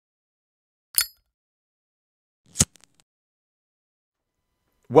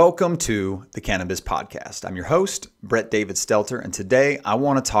Welcome to the Cannabis Podcast. I'm your host, Brett David Stelter, and today I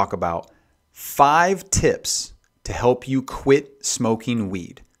want to talk about 5 tips to help you quit smoking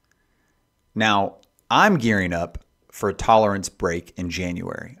weed. Now, I'm gearing up for a tolerance break in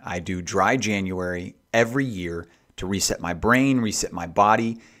January. I do dry January every year to reset my brain, reset my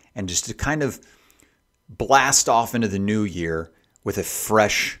body, and just to kind of blast off into the new year with a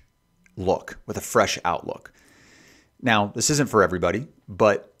fresh look, with a fresh outlook. Now, this isn't for everybody,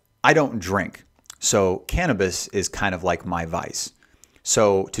 but I don't drink. So cannabis is kind of like my vice.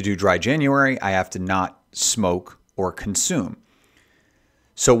 So to do dry January, I have to not smoke or consume.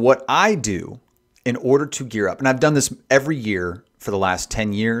 So what I do in order to gear up, and I've done this every year for the last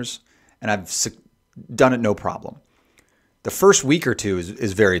 10 years, and I've done it no problem. The first week or two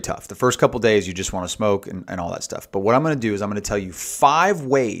is very tough. The first couple days, you just want to smoke and all that stuff. But what I'm going to do is I'm going to tell you 5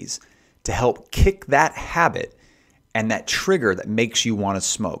 ways to help kick that habit and that trigger that makes you want to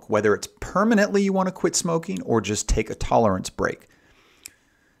smoke, whether it's permanently you want to quit smoking or just take a tolerance break.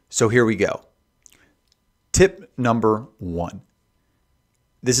 So here we go. Tip number 1.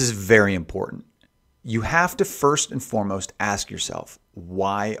 This is very important. You have to first and foremost ask yourself,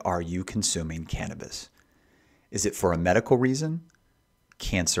 why are you consuming cannabis? Is it for a medical reason?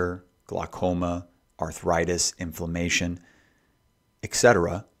 Cancer, glaucoma, arthritis, inflammation,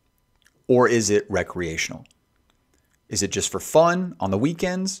 etc.? Or is it recreational? Is it just for fun on the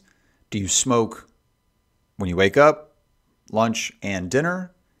weekends? Do you smoke when you wake up, lunch, and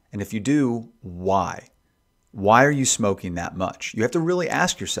dinner? And if you do, why? Why are you smoking that much? You have to really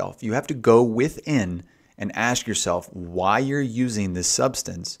ask yourself. You have to go within and ask yourself why you're using this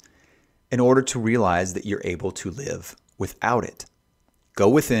substance in order to realize that you're able to live without it. Go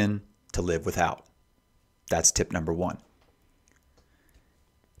within to live without. That's tip number 1.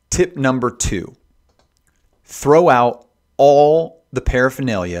 Tip number 2. Throw out all the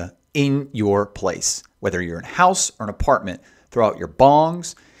paraphernalia in your place. Whether you're in a house or an apartment, throw out your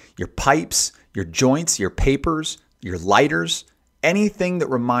bongs, your pipes, your joints, your papers, your lighters, anything that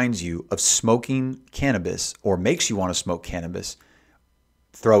reminds you of smoking cannabis or makes you want to smoke cannabis,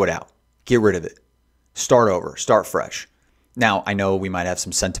 throw it out. Get rid of it. Start over. Start fresh. Now, I know we might have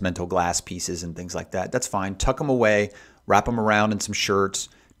some sentimental glass pieces and things like that. That's fine. Tuck them away, wrap them around in some shirts,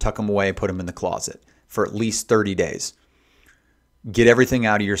 tuck them away, put them in the closet for at least 30 days. Get everything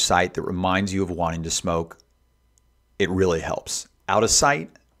out of your sight that reminds you of wanting to smoke. It really helps. Out of sight,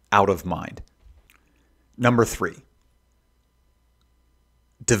 out of mind. Number 3,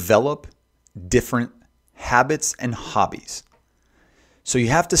 develop different habits and hobbies. So you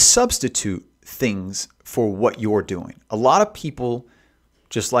have to substitute things for what you're doing. A lot of people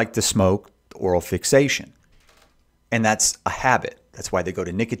just like to smoke oral fixation, and that's a habit. That's why they go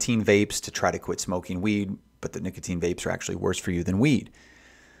to nicotine vapes to try to quit smoking weed, but the nicotine vapes are actually worse for you than weed.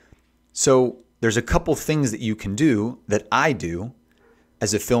 So there's a couple things that you can do that I do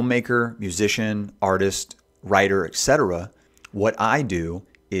as a filmmaker, musician, artist, writer, etc. What I do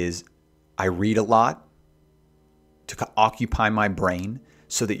is I read a lot to occupy my brain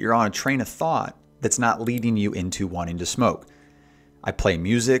so that you're on a train of thought that's not leading you into wanting to smoke. I play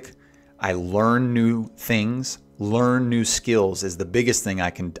music. I learn new things. Learn new skills is the biggest thing I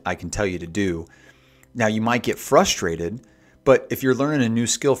can tell you to do. Now, you might get frustrated, but if you're learning a new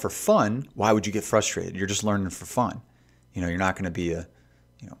skill for fun, why would you get frustrated? You're just learning for fun. You're not going to be a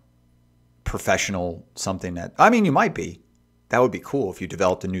professional something that, you might be. That would be cool if you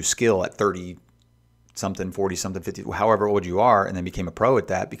developed a new skill at 30 something, 40 something, 50, however old you are, and then became a pro at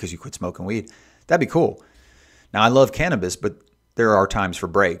that because you quit smoking weed. That'd be cool. Now, I love cannabis, but there are times for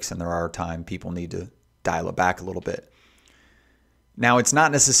breaks, and there are times people need to dial it back a little bit. Now, it's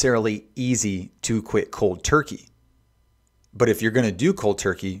not necessarily easy to quit cold turkey, but if you're going to do cold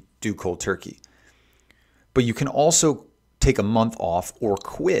turkey, do cold turkey. But you can also take a month off or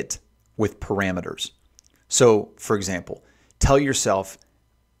quit with parameters. So, for example, tell yourself,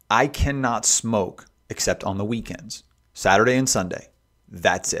 I cannot smoke except on the weekends, Saturday and Sunday.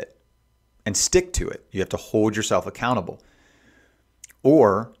 That's it. And stick to it. You have to hold yourself accountable.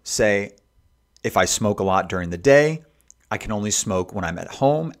 Or say, if I smoke a lot during the day, I can only smoke when I'm at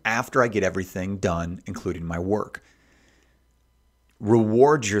home after I get everything done, including my work.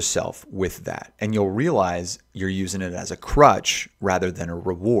 Reward yourself with that, and you'll realize you're using it as a crutch rather than a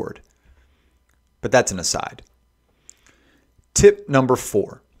reward. But that's an aside. Tip number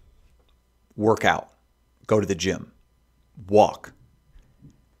 4, work out. Go to the gym. Walk.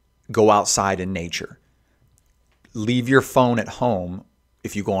 Go outside in nature. Leave your phone at home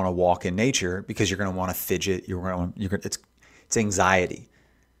if you go on a walk in nature because you're going to want to fidget. It's anxiety.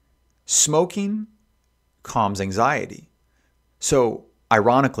 Smoking calms anxiety. So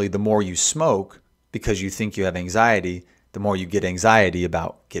ironically, the more you smoke because you think you have anxiety, the more you get anxiety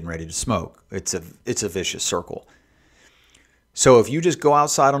about getting ready to smoke. It's a vicious circle. So if you just go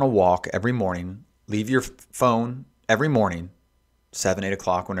outside on a walk every morning, leave your phone every morning, 7, 8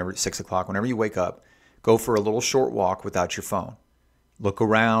 o'clock, 6 o'clock, whenever you wake up, go for a little short walk without your phone. Look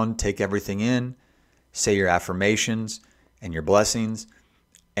around, take everything in, say your affirmations and your blessings,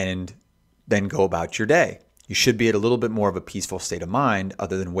 and then go about your day. You should be at a little bit more of a peaceful state of mind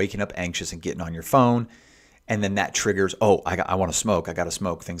other than waking up anxious and getting on your phone. And then that triggers, I want to smoke. I got to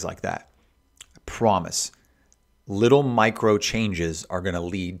smoke, things like that. I promise. Little micro changes are going to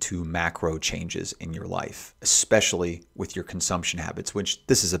lead to macro changes in your life, especially with your consumption habits, which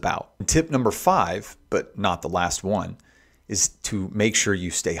this is about. And tip number 5, but not the last one, is to make sure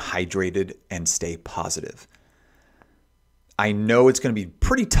you stay hydrated and stay positive. I know it's going to be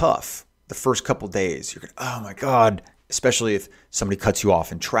pretty tough the first couple days. You're going, oh my God, especially if somebody cuts you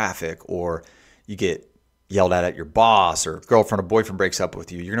off in traffic or you get yelled at your boss or girlfriend or boyfriend breaks up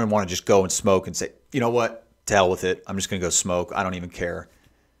with you. You're going to want to just go and smoke and say, you know what? To hell with it. I'm just going to go smoke. I don't even care.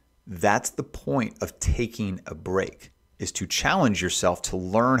 That's the point of taking a break, is to challenge yourself to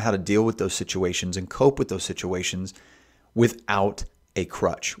learn how to deal with those situations and cope with those situations without a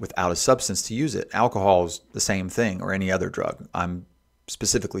crutch, without a substance to use it. Alcohol is the same thing, or any other drug. I'm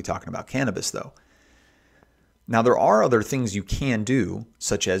specifically talking about cannabis though. Now there are other things you can do,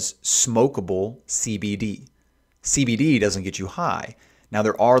 such as smokable CBD. CBD doesn't get you high. Now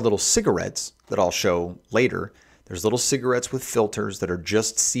there are little cigarettes that I'll show later. There's little cigarettes with filters that are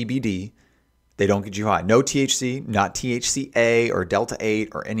just CBD. They don't get you high. No THC, not THCA or Delta 8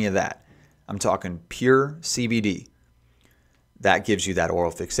 or any of that. I'm talking pure CBD. That gives you that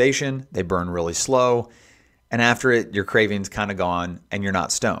oral fixation. They burn really slow. And after it, your craving's kind of gone and you're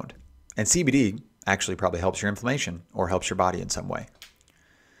not stoned. And CBD actually probably helps your inflammation or helps your body in some way.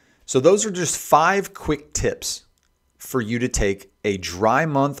 So those are just 5 quick tips for you to take a dry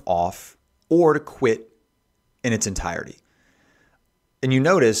month off or to quit in its entirety. And you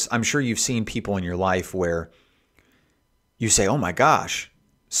notice, I'm sure you've seen people in your life where you say, oh my gosh,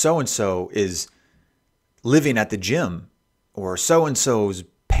 so-and-so is living at the gym, or so-and-so's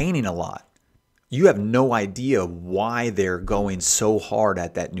painting a lot. You have no idea why they're going so hard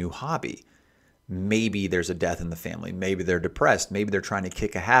at that new hobby. Maybe there's a death in the family. Maybe they're depressed. Maybe they're trying to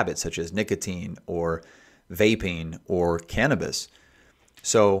kick a habit such as nicotine or vaping or cannabis.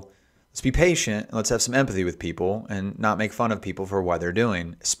 So let's be patient and let's have some empathy with people and not make fun of people for what they're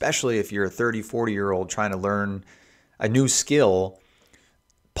doing, especially if you're a 30, 40-year-old trying to learn a new skill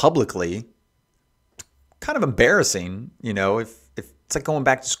publicly. Kind of embarrassing, you know, if it's like going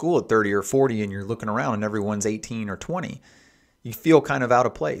back to school at 30 or 40 and you're looking around and everyone's 18 or 20. You feel kind of out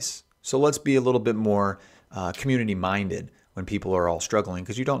of place. So let's be a little bit more community-minded when people are all struggling,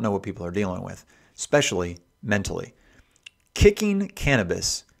 because you don't know what people are dealing with, especially mentally. Kicking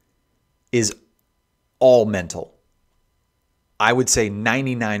cannabis is all mental. I would say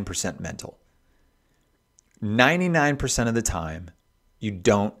 99% mental. 99% of the time, you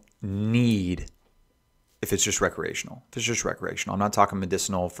don't need, if it's just recreational. If it's just recreational. I'm not talking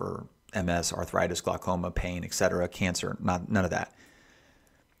medicinal for MS, arthritis, glaucoma, pain, etc., cancer, none of that.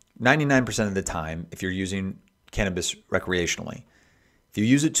 99% of the time, if you're using cannabis recreationally, if you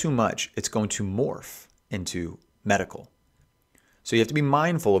use it too much, it's going to morph into medical. So you have to be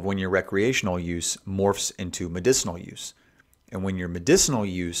mindful of when your recreational use morphs into medicinal use. And when your medicinal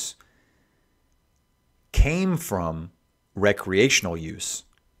use came from recreational use,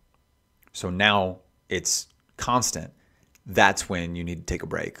 so now it's constant, that's when you need to take a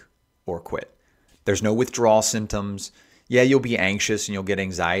break or quit. There's no withdrawal symptoms. Yeah, you'll be anxious and you'll get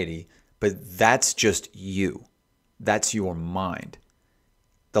anxiety, but that's just you. That's your mind.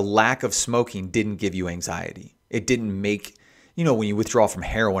 The lack of smoking didn't give you anxiety. It didn't make, when you withdraw from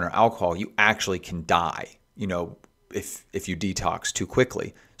heroin or alcohol, you actually can die, if you detox too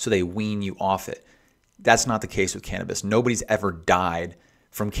quickly. So they wean you off it. That's not the case with cannabis. Nobody's ever died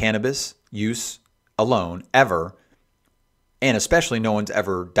from cannabis use alone, ever. And especially no one's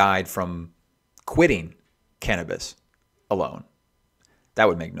ever died from quitting cannabis alone. That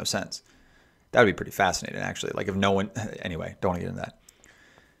would make no sense. That would be pretty fascinating, actually. Like if no one, anyway, don't want to get into that.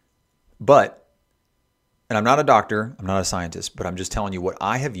 But, and I'm not a doctor, I'm not a scientist, but I'm just telling you what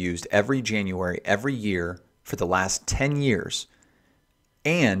I have used every January, every year for the last 10 years.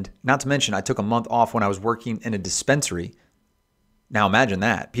 And not to mention, I took a month off when I was working in a dispensary. Now imagine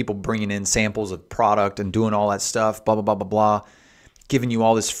that. People bringing in samples of product and doing all that stuff, blah, blah, blah, blah, blah, giving you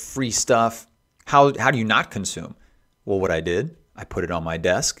all this free stuff. How do you not consume? Well, what I did, I put it on my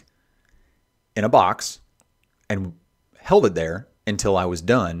desk in a box and held it there until I was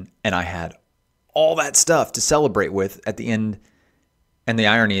done, and I had all that stuff to celebrate with at the end. And the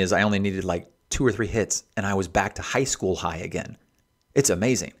irony is I only needed like 2 or 3 hits, and I was back to high school high again. It's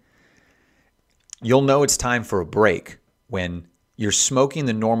amazing. You'll know it's time for a break when you're smoking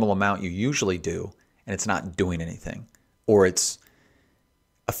the normal amount you usually do, and it's not doing anything, or its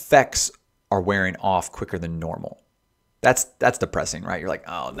effects are wearing off quicker than normal. That's depressing, right? You're like,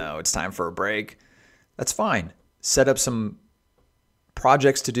 oh no, it's time for a break. That's fine. Set up some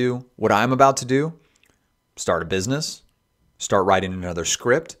projects to do. What I'm about to do, start a business, start writing another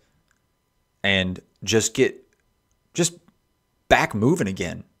script, and just back moving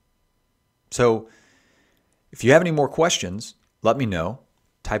again. So if you have any more questions, let me know.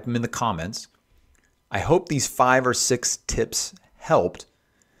 Type them in the comments. I hope these 5 or 6 tips helped,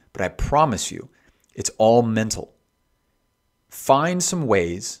 but I promise you, it's all mental. Find some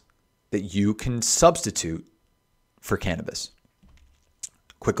ways that you can substitute for cannabis.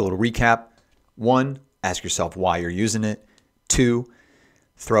 Quick little recap. 1, ask yourself why you're using it. 2,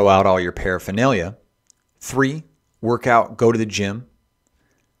 throw out all your paraphernalia. 3, work out, go to the gym.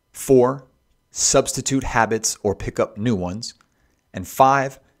 4, substitute habits or pick up new ones. And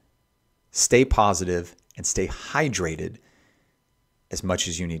 5, stay positive and stay hydrated as much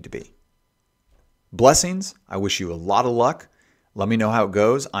as you need to be. Blessings. I wish you a lot of luck. Let me know how it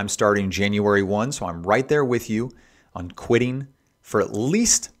goes. I'm starting January 1, so I'm right there with you on quitting for at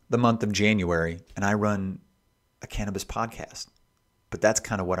least the month of January, and I run a cannabis podcast. But that's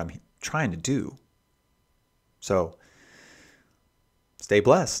kind of what I'm trying to do. So stay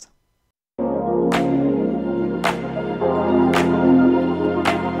blessed.